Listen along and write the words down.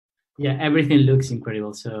Yeah, everything looks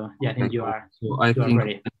incredible. So yeah, I think you are. So I think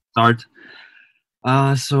ready. Start.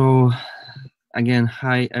 So again,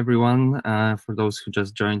 hi everyone. For those who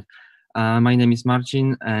just joined, my name is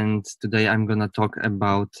Marcin, and today I'm gonna talk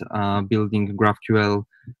about building GraphQL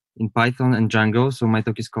in Python and Django. So my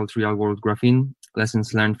talk is called Real World Graphene: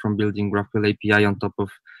 Lessons Learned from Building GraphQL API on top of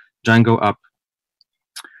Django app.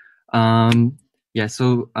 Yeah.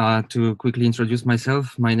 So to quickly introduce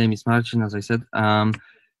myself, my name is Marcin, as I said.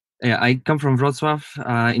 Yeah, I come from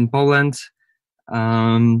Wrocław in Poland.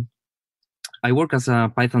 I work as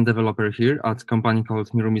a Python developer here at a company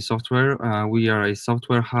called Mirumi Software. We are a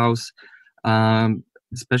software house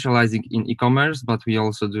specializing in e-commerce, but we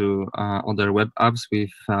also do other web apps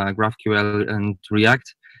with GraphQL and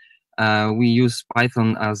React. We use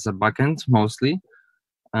Python as a backend mostly.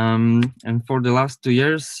 And for the last 2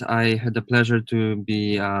 years, I had the pleasure to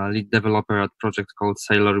be a lead developer at a project called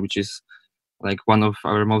Saleor, which is like one of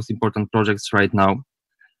our most important projects right now.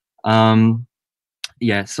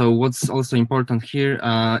 Yeah, so what's also important here,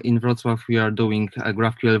 in Wrocław, we are doing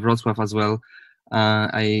GraphQL Wrocław as well.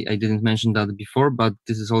 I didn't mention that before, but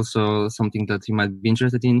this is also something that you might be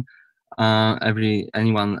interested in,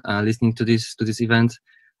 anyone listening to this event.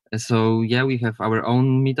 So yeah, we have our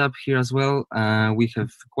own meetup here as well. We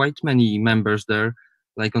have quite many members there.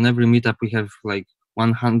 Like on every meetup, we have like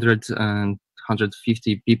 100 and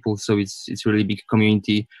 150 people. So it's really big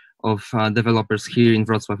community of developers here in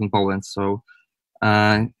Wrocław in Poland. So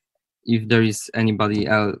if there is anybody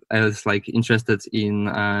else like interested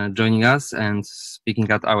in joining us and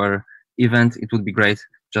speaking at our event, it would be great.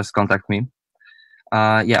 Just contact me.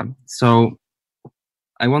 Yeah, so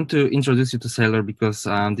I want to introduce you to Saleor because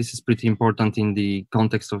this is pretty important in the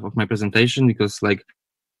context of my presentation, because like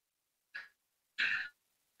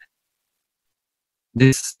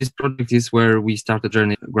this project is where we start the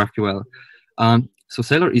journey of GraphQL. So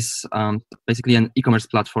Saleor is basically an e-commerce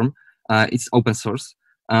platform. It's open source,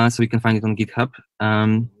 so you can find it on GitHub.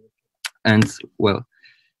 And well,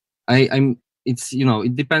 it's, you know,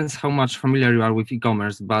 it depends how much familiar you are with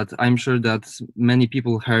e-commerce, but I'm sure that many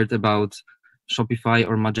people heard about Shopify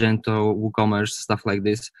or Magento, WooCommerce, stuff like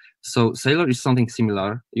this. So Saleor is something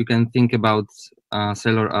similar. You can think about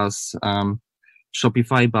Saleor as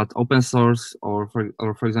Shopify, but open source, or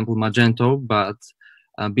for example Magento, but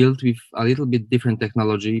built with a little bit different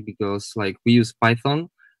technology, because like we use Python,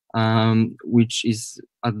 which is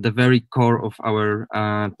at the very core of our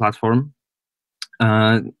platform.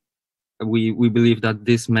 We believe that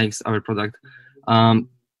this makes our product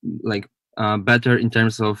better in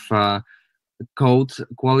terms of code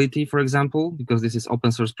quality, for example, because this is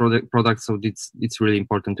open source product, so it's really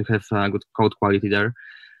important to have good code quality there.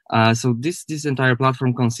 So this entire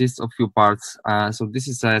platform consists of few parts. So this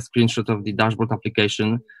is a screenshot of the dashboard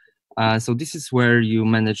application. So this is where you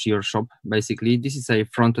manage your shop, basically. This is a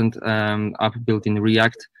front-end app built in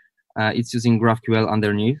React. It's using GraphQL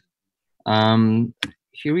underneath.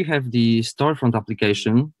 Here we have the storefront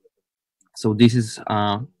application. So this is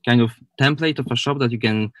a kind of template of a shop that you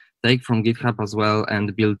can take from GitHub as well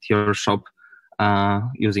and build your shop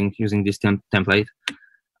using this template.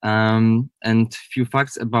 And few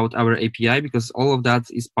facts about our API, because all of that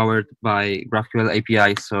is powered by GraphQL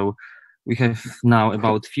API. So we have now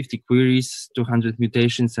about 50 queries, 200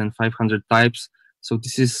 mutations, and 500 types. So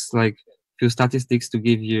this is like few statistics to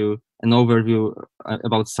give you an overview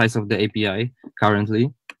about size of the API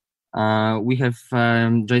currently. We have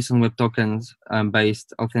JSON Web Tokens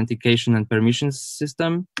based authentication and permissions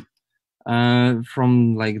system.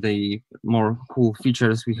 From like the more cool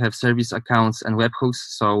features, we have service accounts and webhooks.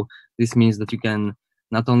 So this means that you can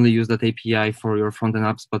not only use that API for your front-end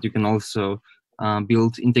apps, but you can also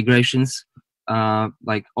build integrations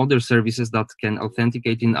like other services that can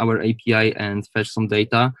authenticate in our API and fetch some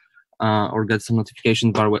data or get some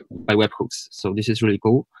notifications by webhooks. So this is really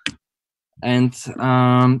cool. And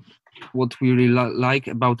what we really like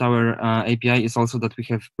about our API is also that we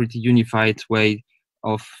have pretty unified way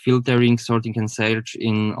of filtering, sorting, and search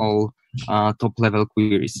in all top-level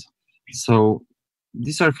queries. So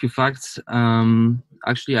these are a few facts.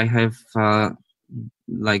 Actually, I have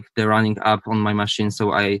like the running app on my machine,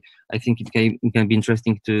 so I think it can be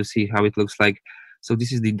interesting to see how it looks like. So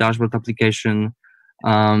this is the dashboard application.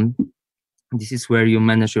 This is where you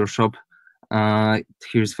manage your shop.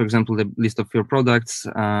 Here's, for example, the list of your products.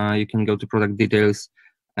 You can go to product details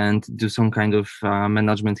and do some kind of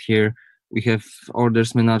management here. We have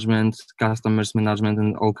orders management, customers management,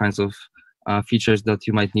 and all kinds of features that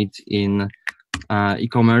you might need in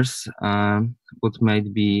e-commerce. What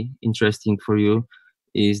might be interesting for you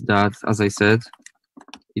is that, as I said,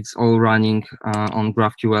 it's all running on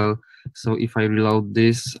GraphQL. So if I reload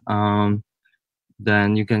this,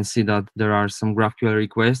 then you can see that there are some GraphQL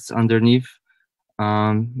requests underneath.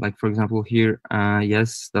 Like for example here,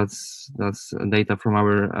 yes, that's data from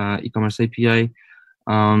our e-commerce API.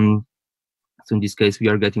 So in this case, we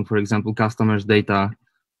are getting, for example, customers data.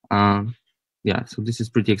 Yeah, so this is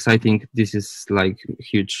pretty exciting. This is like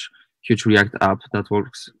huge React app that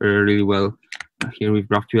works really well here with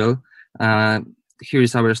GraphQL. Here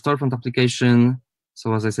is our storefront application.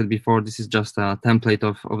 So as I said before, this is just a template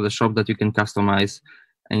of the shop that you can customize.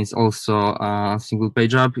 And it's also a single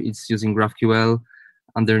page app. It's using GraphQL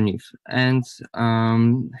underneath. And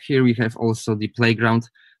here we have also the playground.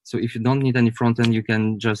 So if you don't need any front end, you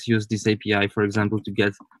can just use this API, for example, to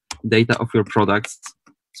get data of your products.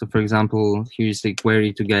 So for example, here is a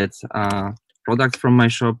query to get products from my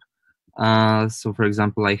shop. So for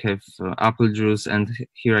example, I have apple juice, and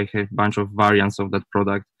here I have a bunch of variants of that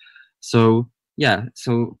product. So yeah,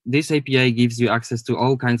 so this API gives you access to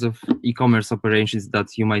all kinds of e-commerce operations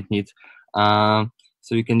that you might need.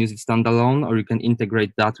 So you can use it standalone, or you can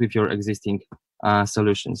integrate that with your existing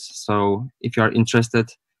solutions. So if you are interested,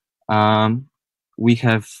 we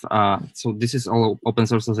have, so this is all open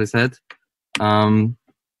source, as I said.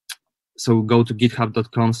 So go to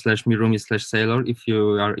github.com/mirumi/Saleor if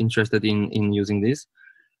you are interested in using this.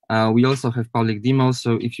 We also have public demos,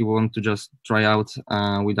 so if you want to just try out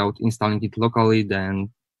without installing it locally,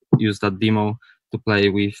 then use that demo to play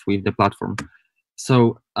with the platform.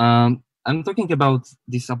 So I'm talking about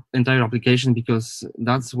this entire application because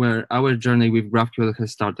that's where our journey with GraphQL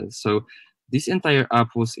has started. So this entire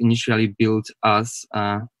app was initially built as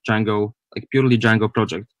a Django, like purely Django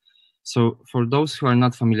project. So for those who are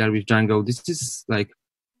not familiar with Django, this is like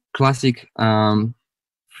classic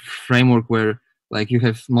framework where like you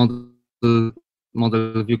have model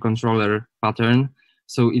view controller pattern.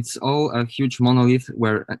 So it's all a huge monolith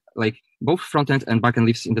where like both front-end and backend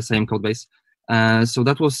lives in the same code base. So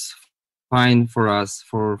that was fine for us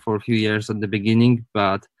for a few years at the beginning,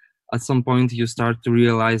 but at some point you start to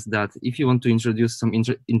realize that if you want to introduce some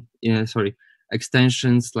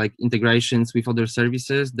extensions like integrations with other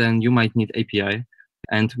services, then you might need API.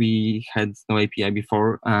 And we had no API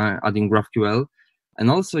before adding GraphQL. And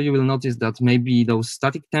also you will notice that maybe those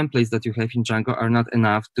static templates that you have in Django are not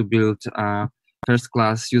enough to build a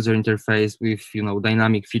first-class user interface with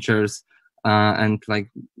dynamic features. And like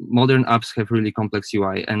modern apps have really complex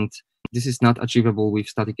UI, and this is not achievable with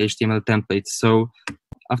static HTML templates. So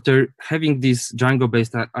after having this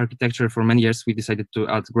Django-based architecture for many years, we decided to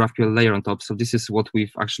add GraphQL layer on top. So this is what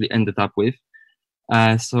we've actually ended up with.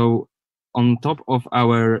 So on top of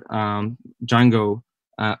our Django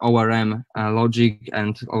ORM logic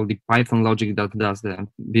and all the Python logic that does the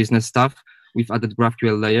business stuff, we've added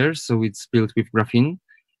GraphQL layers. So it's built with Graphene.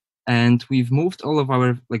 And we've moved all of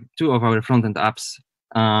our, like two of our front-end apps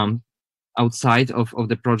outside of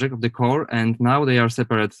the project, of the core, and now they are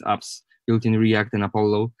separate apps built in React and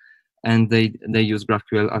Apollo, and they use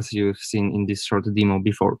GraphQL as you've seen in this short demo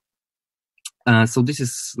before. So this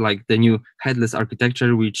is like the new headless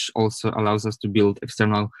architecture, which also allows us to build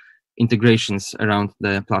external integrations around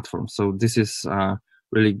the platform. So this is a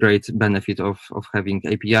really great benefit of having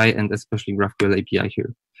API, and especially GraphQL API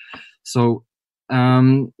here. So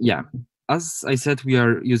yeah, as I said, we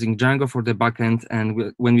are using Django for the backend,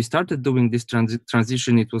 and when we started doing this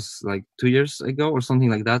transition, it was like 2 years ago or something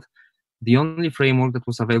like that. The only framework that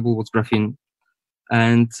was available was Graphene,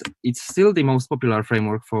 and it's still the most popular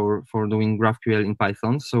framework for doing GraphQL in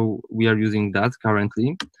Python. So we are using that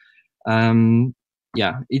currently.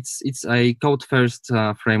 Yeah, it's a code-first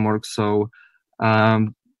framework. So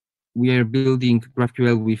we are building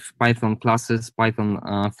GraphQL with Python classes, Python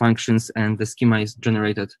functions, and the schema is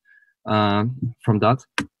generated from that.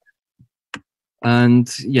 And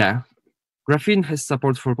yeah, Graphene has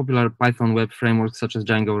support for popular Python web frameworks such as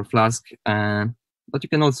Django or Flask, but you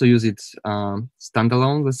can also use it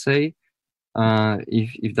standalone, let's say,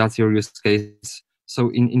 if that's your use case. So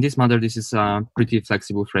in this matter, this is a pretty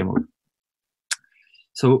flexible framework.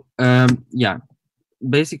 So yeah,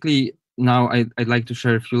 basically, now I'd like to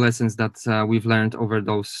share a few lessons that we've learned over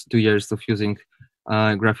those 2 years of using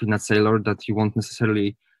Graphene at Saleor that you won't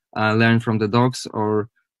necessarily learn from the docs, or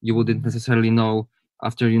you wouldn't necessarily know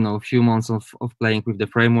after a few months of playing with the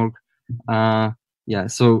framework. Yeah,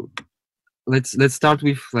 so let's start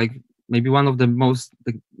with like maybe one of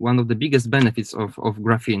the biggest benefits of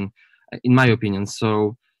Graphene, in my opinion.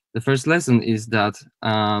 So the first lesson is that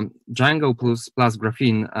Django plus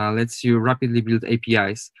Graphene lets you rapidly build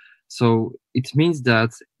APIs. So it means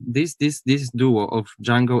that this duo of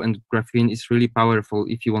Django and Graphene is really powerful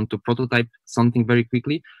if you want to prototype something very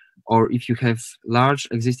quickly, or if you have large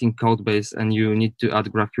existing code base and you need to add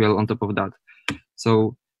GraphQL on top of that.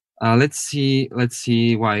 So let's see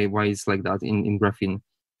why it's like that in Graphene.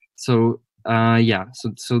 So yeah,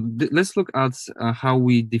 let's look at how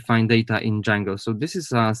we define data in Django. So this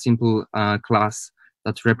is a simple class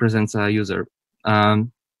that represents a user.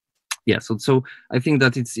 Yeah, so I think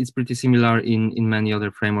that it's pretty similar in many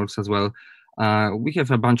other frameworks as well. We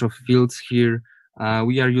have a bunch of fields here.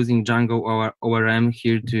 We are using Django or ORM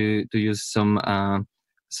here to use some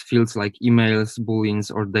fields like emails,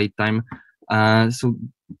 booleans, or date time.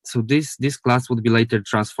 So this class would be later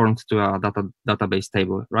transformed to a database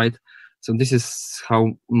table, right? So this is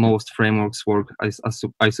how most frameworks work,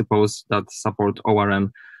 I suppose, that support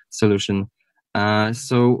ORM solution.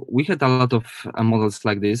 So we had a lot of models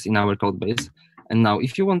like this in our code base. And now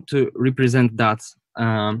if you want to represent that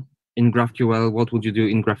in GraphQL, what would you do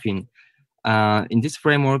in Graphene? In this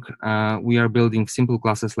framework, we are building simple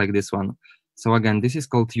classes like this one. So again, this is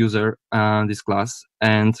called user, this class.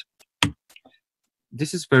 And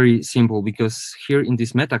this is very simple because here in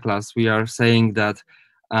this meta class, we are saying that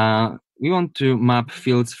we want to map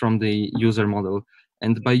fields from the user model.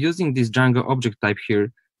 And by using this Django object type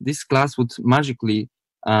here, this class would magically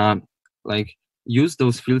like use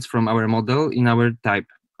those fields from our model in our type.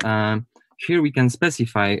 Here we can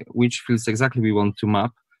specify which fields exactly we want to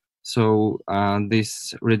map. So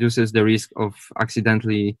this reduces the risk of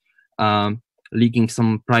accidentally leaking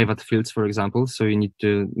some private fields, for example. So you need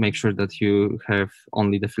to make sure that you have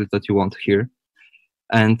only the fields that you want here.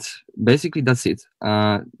 And basically that's it.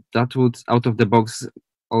 That would, out of the box,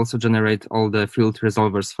 also generate all the field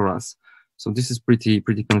resolvers for us. So this is pretty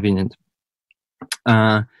convenient.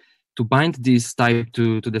 To bind this type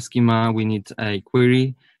to the schema, we need a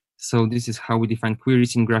query. So this is how we define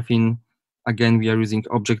queries in Graphene. Again, we are using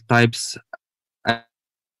object types.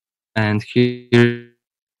 And here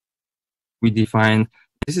we define,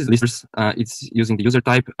 this is listers. It's using the user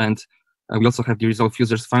type. And we also have the resolve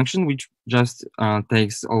users function, which just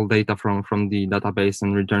takes all data from the database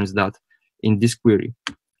and returns that in this query.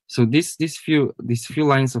 So these few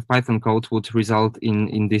lines of Python code would result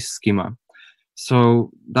in this schema.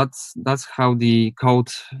 So that's how the code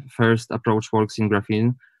first approach works in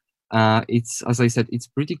Graphene. It's, as I said, it's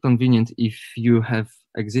pretty convenient if you have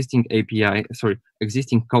existing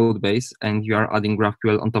code base and you are adding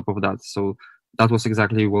GraphQL on top of that. So that was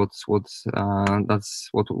exactly what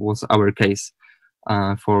was our case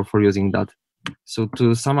for using that. So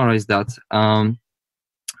to summarize that,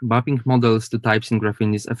 mapping models to types in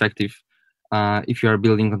Graphene is effective if you are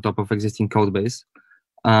building on top of existing code base.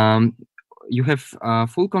 You have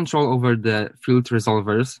full control over the field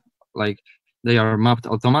resolvers, like they are mapped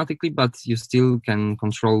automatically, but you still can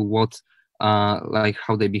control what, like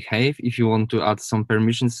how they behave. If you want to add some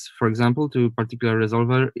permissions, for example, to a particular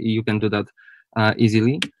resolver, you can do that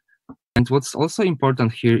easily. And what's also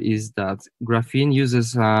important here is that Graphene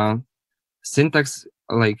uses syntax,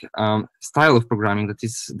 like style of programming that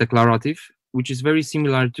is declarative, which is very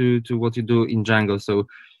similar to what you do in Django. So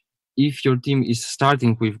if your team is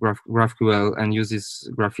starting with GraphQL and uses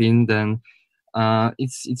Graphene, then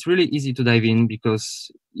it's really easy to dive in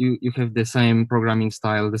because you have the same programming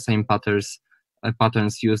style, the same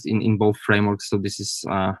patterns used in both frameworks. So this is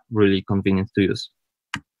really convenient to use.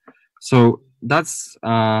 So that's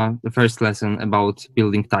the first lesson about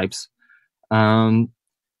building types.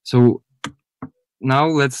 So now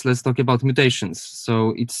let's talk about mutations.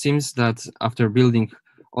 So it seems that after building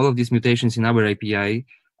all of these mutations in our API,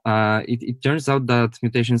 it turns out that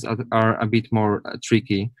mutations are a bit more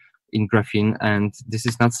tricky in Graphene, and this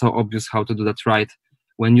is not so obvious how to do that right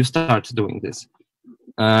when you start doing this.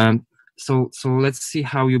 So let's see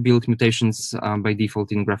how you build mutations by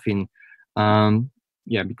default in Graphene.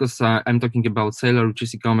 Yeah, because I'm talking about Saleor, which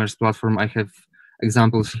is e-commerce platform. I have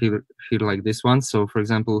examples here like this one. So for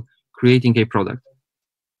example, creating a product.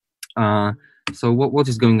 So what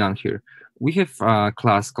is going on here? We have a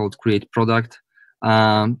class called create product.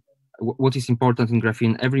 What is important in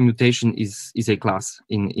Graphene, every mutation is a class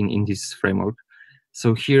in this framework.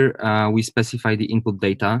 So here we specify the input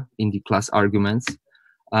data in the class arguments.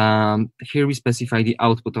 Here we specify the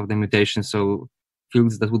output of the mutation, so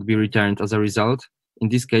fields that would be returned as a result. In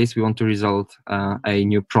this case, we want to result a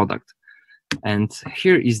new product. And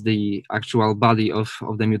here is the actual body of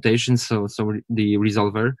the mutation, so the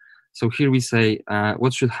resolver. So here we say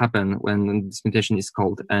what should happen when this mutation is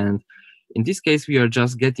called. And in this case, we are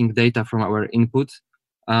just getting data from our input.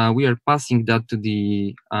 We are passing that to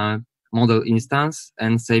the model instance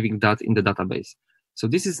and saving that in the database. So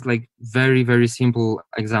this is like very, very simple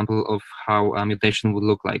example of how a mutation would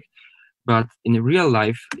look like. But in real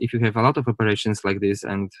life, if you have a lot of operations like this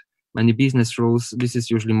and many business rules, this is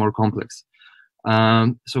usually more complex.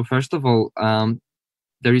 So first of all,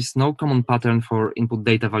 there is no common pattern for input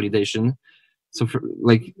data validation. So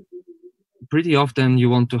pretty often you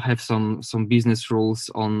want to have some business rules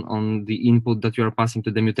on the input that you are passing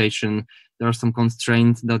to the mutation. There are some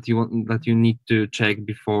constraints that you need to check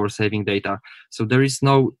before saving data. So there is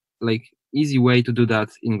no easy way to do that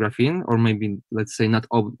in Graphene, or maybe let's say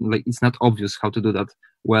it's not obvious how to do that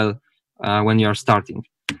well when you are starting.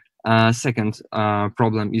 Second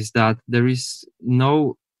problem is that there is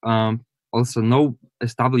also no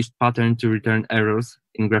established pattern to return errors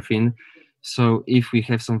in Graphene. So if we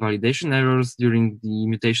have some validation errors during the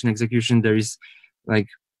mutation execution, there is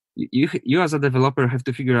you as a developer have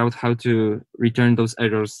to figure out how to return those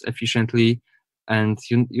errors efficiently, and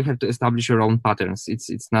you have to establish your own patterns.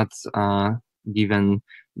 It's not given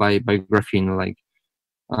by Graphene.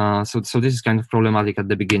 So this is kind of problematic at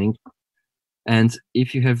the beginning. And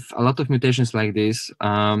if you have a lot of mutations like this,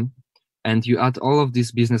 and you add all of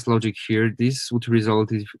this business logic here, this would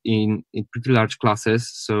result in pretty large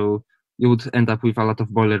classes. So you would end up with a lot of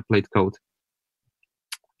boilerplate code.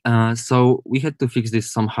 So we had to fix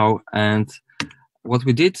this somehow. And what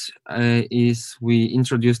we did is we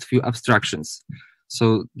introduced a few abstractions.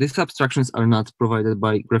 So these abstractions are not provided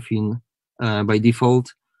by Graphene by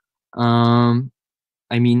default.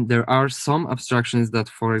 I mean, there are some abstractions that,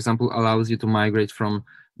 for example, allows you to migrate from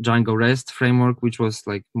Django REST framework, which was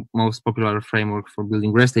most popular framework for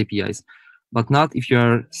building REST APIs, but not if you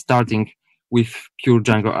are starting with pure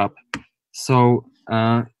Django app. So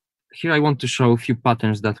here I want to show a few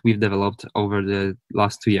patterns that we've developed over the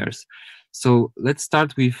last 2 years. So let's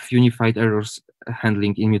start with unified errors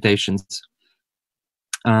handling in mutations.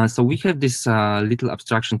 So we have this little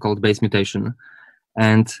abstraction called base mutation,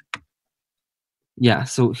 and yeah,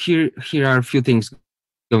 so here are a few things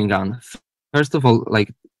going on. First of all,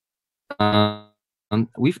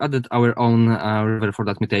 we've added our own resolver for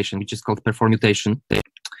that mutation, which is called perform mutation.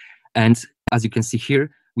 And as you can see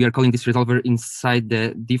here, we are calling this resolver inside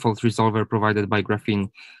the default resolver provided by Graphene.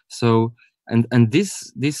 So, and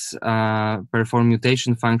this perform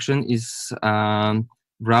mutation function is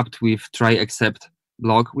wrapped with try except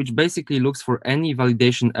block, which basically looks for any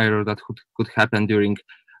validation error that could happen during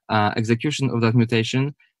execution of that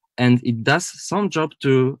mutation, and it does some job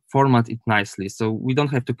to format it nicely. So we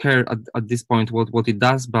don't have to care at this point what it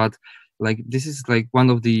does, but this is one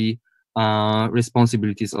of the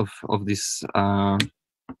responsibilities of this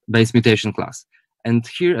base mutation class. And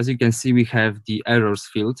here, as you can see, we have the errors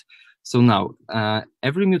field. So now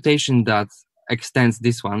every mutation that extends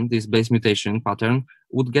this base mutation pattern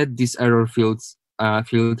would get this error field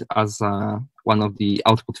as one of the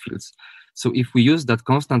output fields. So if we use that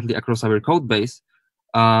constantly across our code base,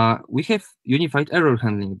 we have unified error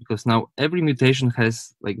handling, because now every mutation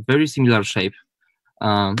has very similar shape,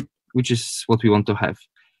 which is what we want to have.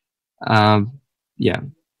 Yeah.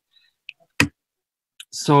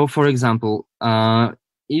 So for example,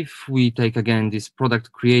 if we take again this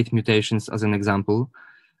product create mutations as an example,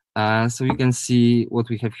 so you can see what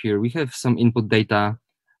we have here. We have some input data,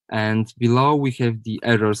 and below we have the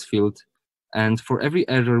errors field. And for every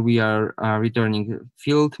error, we are returning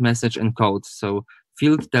field, message, and code. So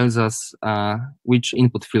field tells us which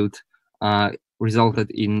input field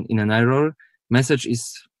resulted in an error. Message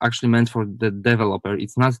is actually meant for the developer.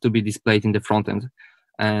 It's not to be displayed in the front end.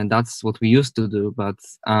 And that's what we used to do, but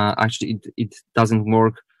actually it doesn't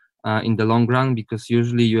work in the long run, because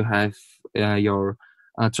usually you have your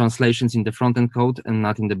translations in the front end code and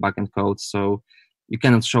not in the back end code. So you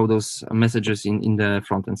cannot show those messages in the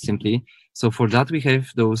front end simply. So for that, we have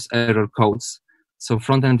those error codes. So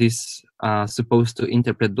front end is supposed to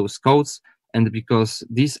interpret those codes, and because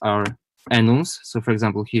these are enums, so for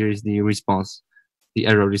example, here is the response, the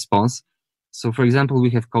error response. So for example,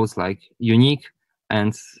 we have codes like unique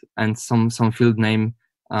and some field name.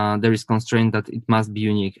 There is constraint that it must be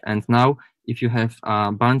unique. And now, if you have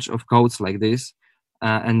a bunch of codes like this,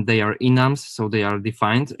 and they are enums, so they are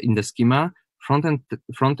defined in the schema, front-end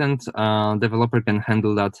developer can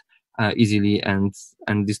handle that easily and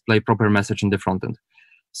display proper message in the front end.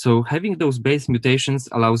 So having those base mutations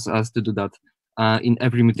allows us to do that in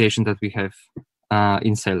every mutation that we have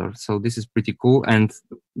in Saleor. So this is pretty cool, and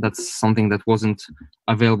that's something that wasn't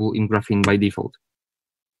available in Graphene by default.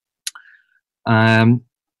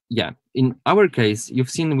 Yeah, in our case, you've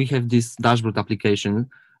seen we have this dashboard application,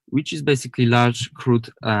 which is basically large CRUD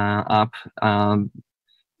app,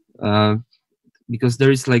 because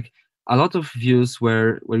there is like a lot of views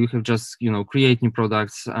where you have just, you know, create new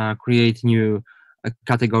products, create new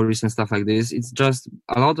categories and stuff like this. It's just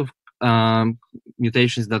a lot of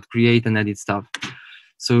mutations that create and edit stuff.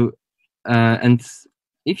 So And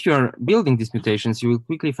if you are building these mutations, you will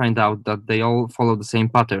quickly find out that they all follow the same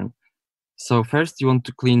pattern. So first, you want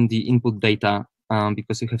to clean the input data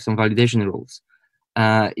because you have some validation rules.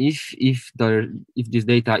 If this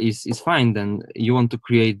data is fine, then you want to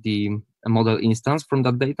create the model instance from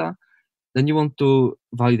that data. Then you want to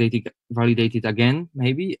validate it again,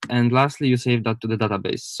 maybe, and lastly, you save that to the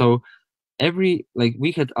database. So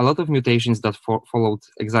we had a lot of mutations that followed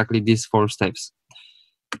exactly these 4 steps.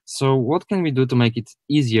 So what can we do to make it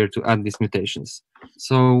easier to add these mutations?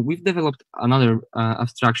 So we've developed another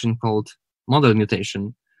abstraction called model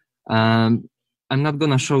mutation. I'm not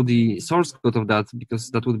going to show the source code of that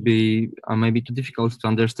because that would be maybe too difficult to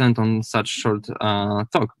understand on such short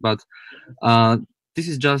talk, but this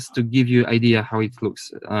is just to give you an idea how it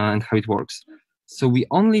looks and how it works. So we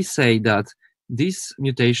only say that this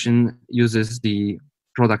mutation uses the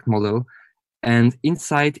product model, and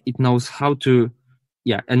inside it knows how to,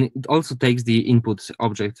 and it also takes the input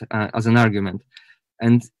object as an argument.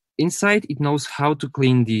 And inside it knows how to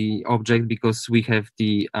clean the object because we have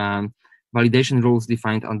the validation rules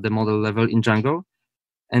defined at the model level in Django.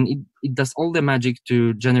 And it does all the magic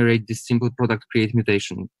to generate this simple product create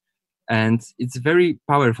mutation. And it's very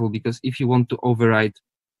powerful because if you want to override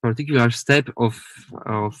particular step of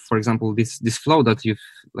for example, this flow that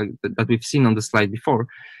we've seen on the slide before,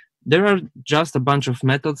 there are just a bunch of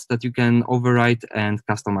methods that you can override and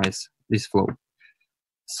customize this flow.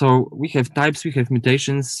 So we have types, we have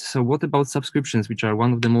mutations. So what about subscriptions, which are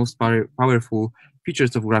one of the most powerful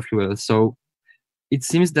features of GraphQL? So it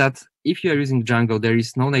seems that if you are using Django, there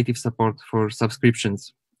is no native support for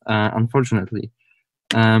subscriptions, unfortunately.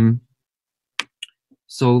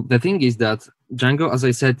 So the thing is that Django, as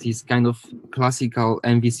I said, is kind of classical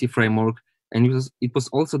MVC framework, and it was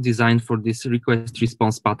also designed for this request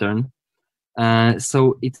response pattern.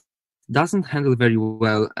 So it doesn't handle very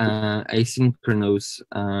well asynchronous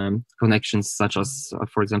connections, such as,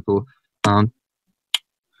 for example,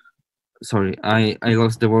 sorry, I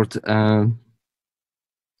lost the word,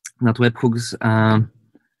 not webhooks.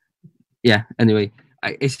 Anyway,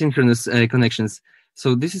 asynchronous connections.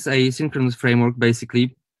 So this is a synchronous framework,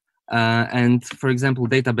 basically. And for example,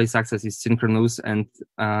 database access is synchronous, and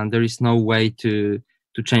there is no way to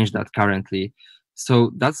change that currently.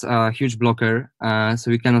 So that's a huge blocker. So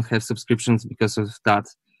we cannot have subscriptions because of that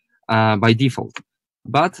by default.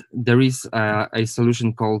 But there is a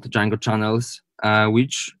solution called Django channels,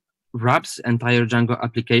 which wraps entire Django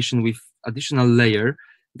application with additional layer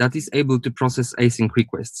that is able to process async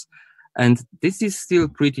requests. And this is still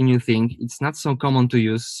pretty new thing. It's not so common to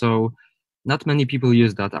use, so not many people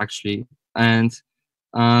use that actually. And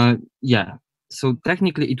so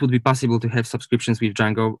technically it would be possible to have subscriptions with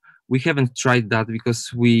Django. We haven't tried that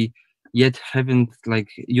because we yet haven't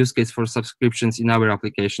use case for subscriptions in our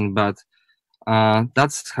application, but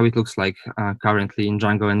that's how it looks like currently in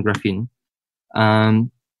Django and Graphene.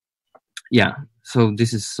 So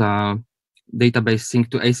this is database sync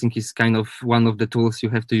to async is kind of one of the tools you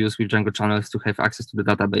have to use with Django channels to have access to the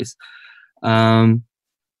database.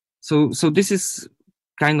 So this is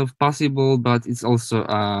kind of possible, but it's also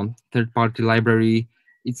a third-party library.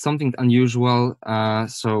 It's something unusual,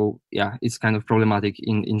 so yeah, it's kind of problematic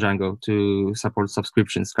in Django to support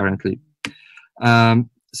subscriptions currently.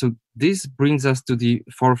 So this brings us to the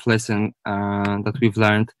 4th lesson that we've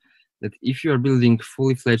learned, that if you are building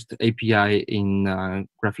fully fledged API in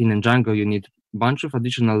Graphene and Django, you need a bunch of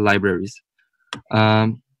additional libraries.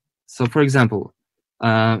 So for example,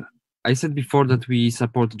 I said before that we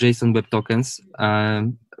support JSON Web Tokens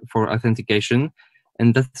for authentication,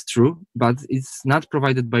 and that's true, but it's not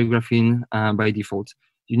provided by Graphene by default.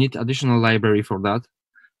 You need additional library for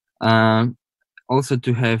that. Also,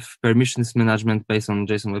 to have permissions management based on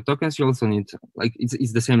JSON Web Tokens, you also need,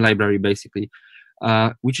 it's the same library basically,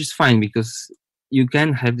 which is fine because you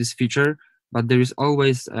can have this feature, but there is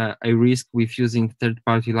always a risk with using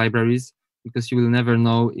third-party libraries because you will never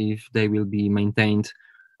know if they will be maintained.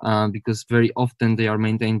 Because very often they are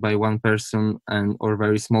maintained by one person or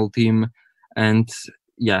very small team. And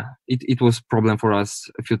yeah, it was a problem for us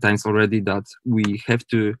a few times already that we have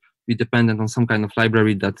to be dependent on some kind of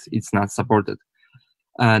library that it's not supported.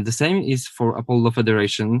 The same is for Apollo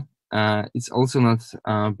Federation. It's also not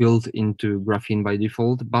built into Graphene by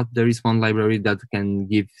default, but there is one library that can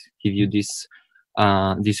give you this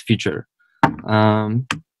feature.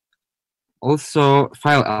 Also,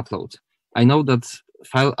 file upload. I know that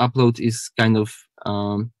file upload is kind of,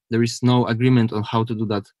 there is no agreement on how to do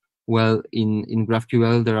that well in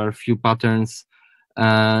GraphQL. There are a few patterns.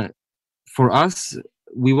 For us,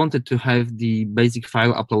 we wanted to have the basic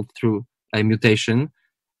file upload through a mutation.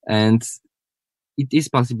 And it is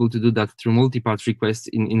possible to do that through multi-part requests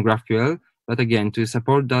in GraphQL. But again, to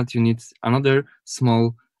support that, you need another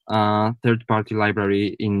small third-party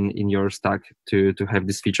library in your stack to have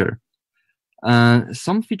this feature.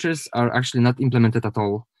 Some features are actually not implemented at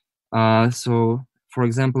all. So, for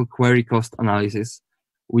example, query cost analysis,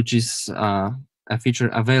 which is a feature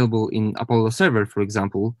available in Apollo server, for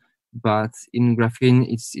example, but in Graphene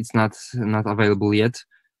it's not available yet.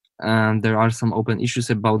 And there are some open issues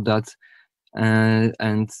about that,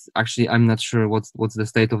 and actually I'm not sure what's the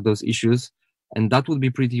state of those issues. And that would be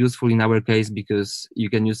pretty useful in our case because you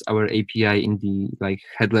can use our API in the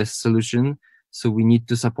headless solution. So we need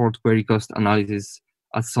to support query cost analysis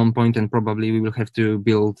at some point, and probably we will have to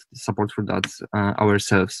build support for that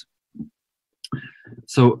ourselves.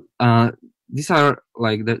 So these are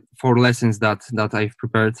the 4 lessons that I've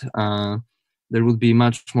prepared. There would be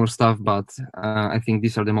much more stuff, but I think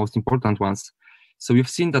these are the most important ones. So we've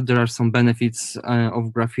seen that there are some benefits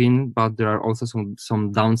of Graphene, but there are also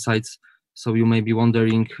some downsides. So you may be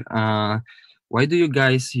wondering, why do you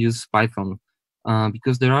guys use Python?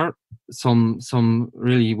 Because there are some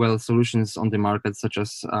really well solutions on the market, such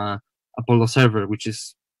as Apollo server, which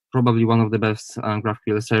is probably one of the best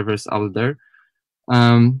GraphQL servers out there.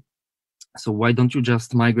 So why don't you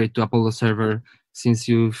just migrate to Apollo server since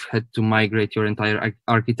you've had to migrate your entire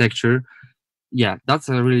architecture? Yeah, that's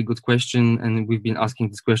a really good question, and we've been asking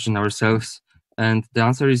this question ourselves. And the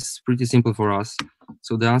answer is pretty simple for us.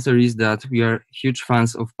 So the answer is that we are huge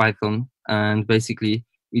fans of Python, and basically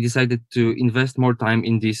we decided to invest more time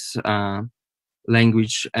in this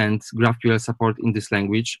language and GraphQL support in this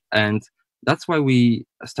language. And that's why we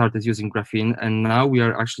started using Graphene, and now we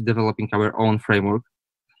are actually developing our own framework.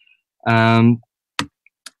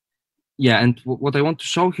 Yeah, and what I want to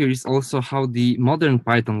show here is also how the modern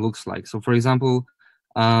Python looks like. So for example,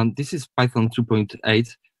 this is Python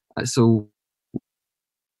 2.8. So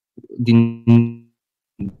the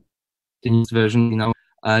newest version,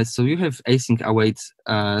 so you have async await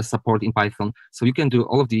support in Python. So you can do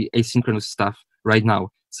all of the asynchronous stuff right now.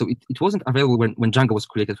 So it wasn't available when Django was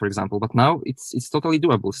created, for example, but now it's totally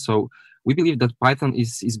doable. So we believe that Python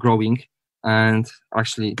is growing, and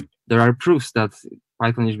actually there are proofs that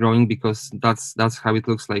Python is growing because that's how it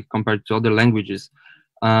looks like compared to other languages.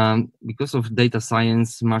 Because of data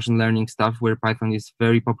science, machine learning stuff, where Python is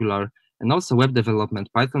very popular, and also web development,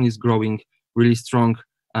 Python is growing really strong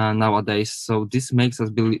nowadays. So this makes us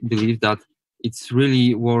believe that it's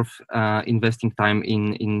really worth investing time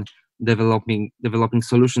in developing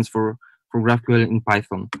solutions for GraphQL in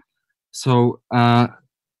Python. So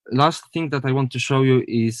last thing that I want to show you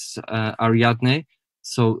is Ariadne.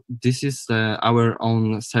 So this is our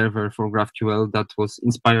own server for GraphQL that was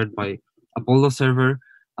inspired by Apollo server.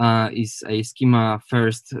 Is a schema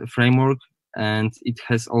first framework, and it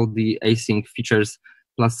has all the async features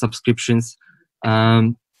plus subscriptions.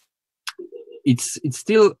 It's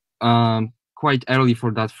still quite early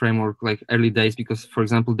for that framework, like early days, because for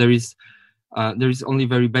example there is only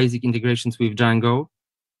very basic integrations with Django.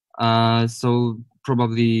 So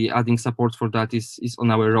probably adding support for that is on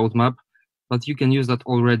our roadmap. But you can use that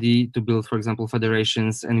already to build, for example,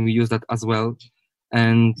 federations, and we use that as well.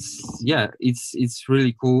 And yeah, it's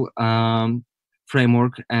really cool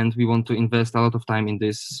framework, and we want to invest a lot of time in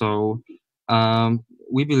this. So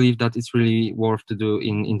we believe that it's really worth to do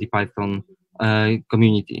in the Python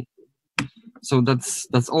community. So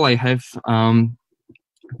that's all I have.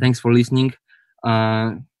 Thanks for listening.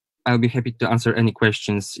 I'll be happy to answer any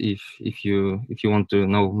questions if you want to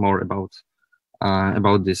know more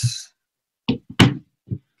about this.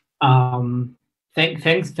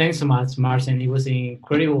 Thanks so much, Marcin. It was an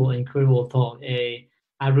incredible talk.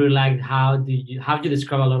 I really liked how you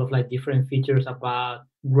describe a lot of different features about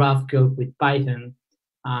GraphQL with Python,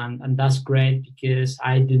 and that's great because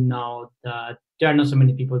I do know that there are not so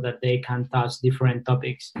many people that they can touch different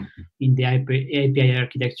topics in the API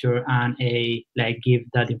architecture and give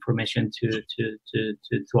that information to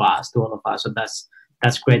us, to all of us. So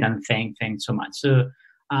that's great, and thanks so much. So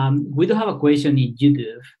we do have a question in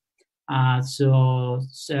YouTube.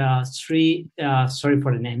 Sri, sorry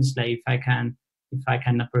for the names, if I can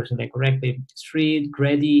pronounce it correctly. Sri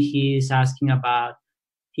Reddy, he's asking about,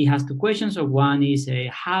 he has 2 questions. So one is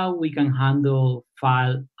how we can handle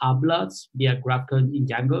file uploads via GraphQL in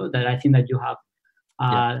Django, that I think that you have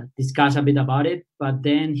discussed a bit about it. But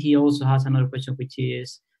then he also has another question, which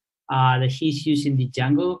is that he's using the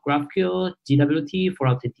Django GraphQL GWT for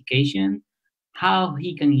authentication. How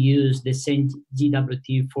he can use the same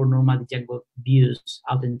GWT for normal Django views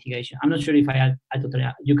authentication. I'm not sure if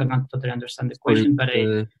you can totally understand the question, but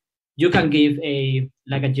you can give a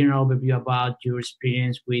general overview about your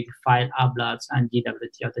experience with file uploads and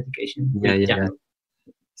GWT authentication with Django.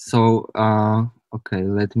 So okay,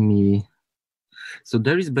 let me. So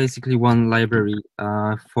there is basically one library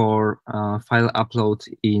for file upload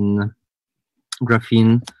in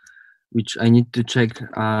Graphene, which I need to check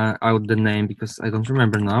out the name because I don't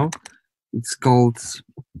remember now. It's called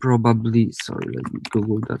probably. Sorry, let me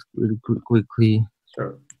Google that really quickly.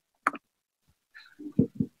 Sure.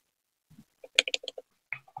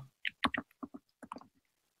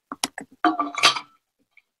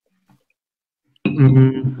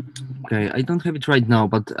 Okay, I don't have it right now,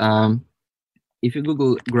 but if you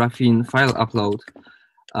Google Graphene file upload,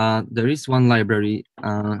 there is one library.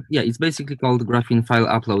 Yeah, it's basically called Graphene file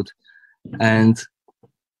upload, and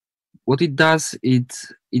what it does, it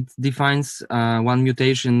defines one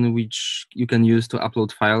mutation which you can use to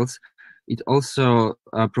upload files. It also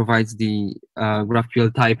provides the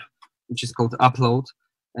GraphQL type, which is called upload,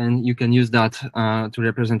 and you can use that to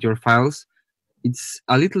represent your files. It's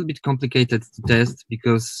a little bit complicated to test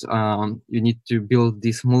because you need to build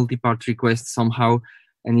this multi-part request somehow,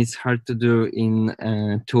 and it's hard to do in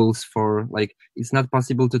tools for, like, it's not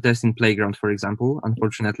possible to test in Playground, for example,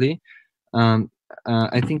 unfortunately.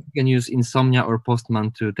 I think you can use Insomnia or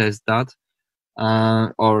Postman to test that,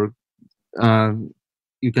 or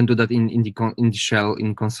you can do that in the shell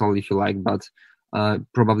in console if you like, but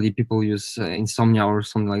probably people use Insomnia or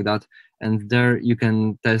something like that, and there you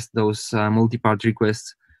can test those multi-part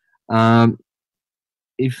requests. Can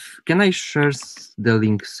I share the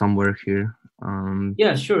link somewhere here?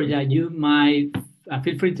 Yeah, sure. Yeah, you might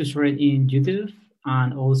feel free to share it in YouTube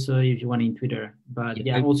and also if you want in Twitter. But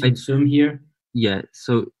yeah, also in Zoom here. Yeah.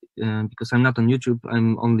 So because I'm not on YouTube,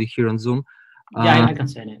 I'm only here on Zoom. Yeah, I can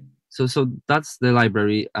send it. So that's the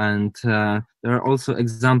library, and there are also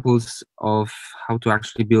examples of how to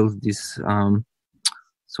actually build this.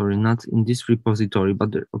 Sorry, not in this repository,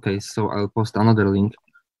 but okay. So I'll post another link,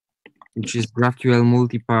 which is GraphQL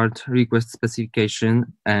multi-part request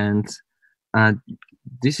specification, and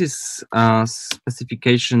this is a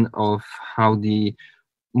specification of how the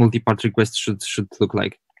multi-part request should look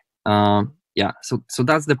like. Yeah. So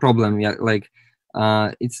that's the problem. Yeah, like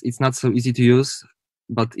it's not so easy to use,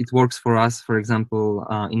 but it works for us. For example,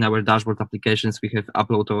 in our dashboard applications, we have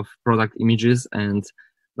upload of product images, and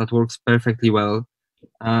that works perfectly well.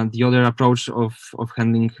 The other approach of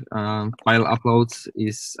handling file uploads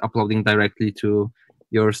is uploading directly to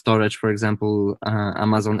your storage, for example,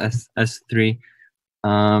 Amazon S3.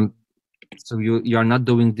 So you are not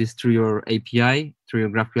doing this through your API, through your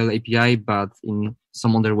GraphQL API, but in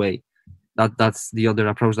some other way. That's the other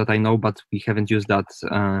approach that I know, but we haven't used that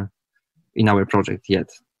in our project yet.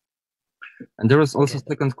 And there was also a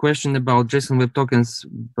second question about JSON Web Tokens,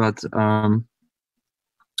 but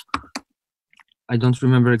I don't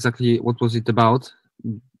remember exactly what was it about.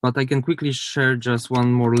 But I can quickly share just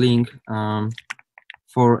one more link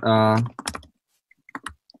for a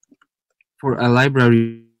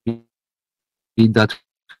library that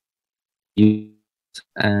you use.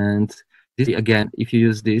 And this, again, if you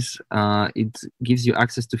use this, it gives you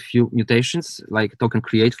access to few mutations, like token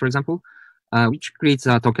create, for example, which creates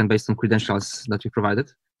a token based on credentials that we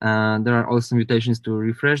provided. There are also mutations to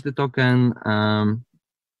refresh the token.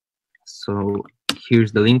 So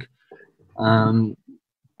here's the link.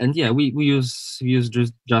 And yeah, we use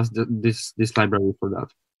just this library for that.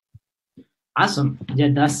 Awesome. Yeah,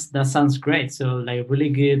 that sounds great. So like really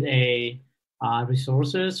good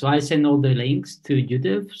resources. So I send all the links to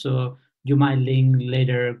YouTube. So you might link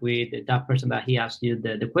later with that person that he asked you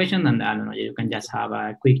the question, and I don't know, you can just have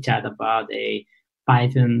a quick chat about a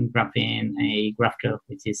Python, Graphene, a GraphQL,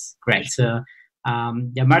 which is great. So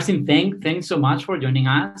yeah, Marcin, thanks so much for joining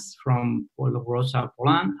us from Warsaw,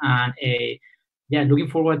 Poland, and yeah, looking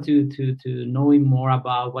forward to knowing more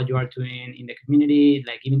about what you are doing in the community,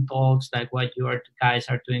 like giving talks, like what you guys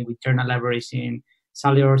are doing with internal libraries in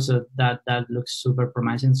Saleor. So that looks super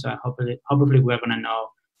promising. So hopefully we're gonna know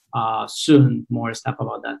soon more stuff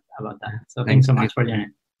about that. So thanks so much for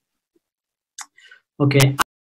joining. Okay.